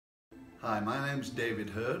Hi, my name's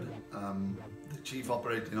David Hurd. I'm the Chief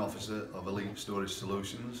Operating Officer of Elite Storage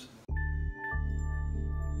Solutions.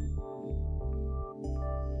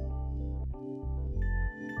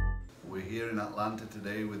 We're here in Atlanta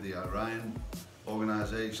today with the Orion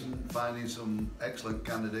organisation, finding some excellent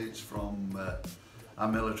candidates from our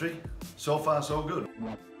military. So far, so good.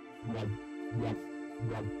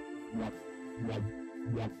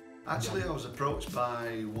 Actually, I was approached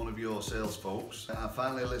by one of your sales folks. I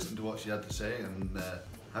finally listened to what she had to say, and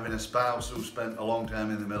having a spouse who spent a long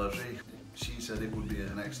time in the military, she said it would be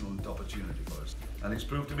an excellent opportunity for us, and it's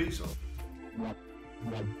proved to be so.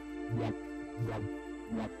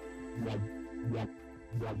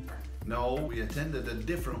 No, we attended a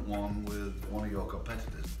different one with one of your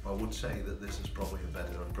competitors. I would say that this is probably a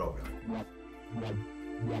better program.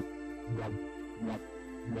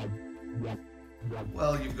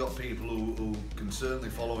 Well, you've got people who can certainly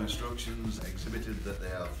follow instructions, exhibited that they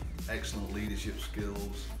have excellent leadership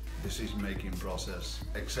skills, decision-making process,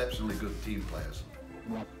 exceptionally good team players.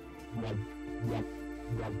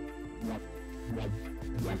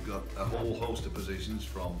 We've got a whole host of positions,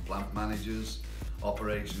 from plant managers,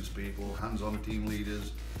 operations people, hands-on team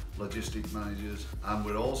leaders, logistics managers, and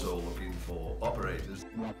we're also looking for operators.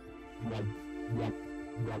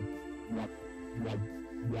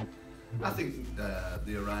 I think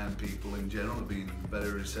the Orion people in general have been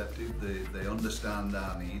very receptive. They understand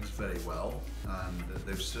our needs very well, and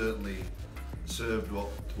they've certainly served what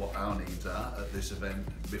our needs are at this event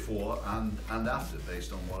before and after,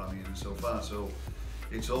 based on what I'm hearing so far. So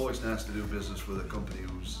it's always nice to do business with a company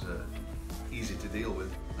who's easy to deal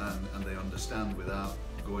with, and they understand without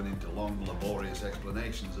going into long, laborious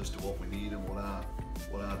explanations as to what we need and what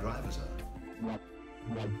our drivers are.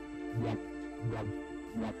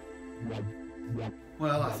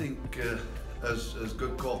 Well, I think as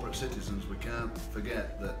good corporate citizens, we can't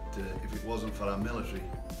forget that if it wasn't for our military,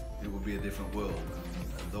 it would be a different world.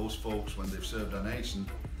 And those folks, when they've served our nation,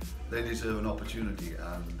 they deserve an opportunity,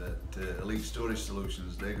 and at Elite Storage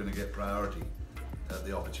Solutions, they're going to get priority at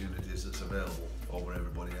the opportunities that's available over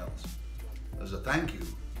everybody else, as a thank you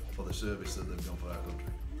for the service that they've done for our country.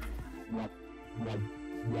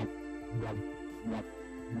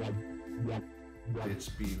 It's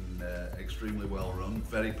been extremely well run,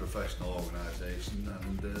 very professional organisation,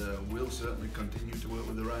 and we'll certainly continue to work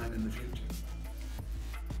with Orion in the future.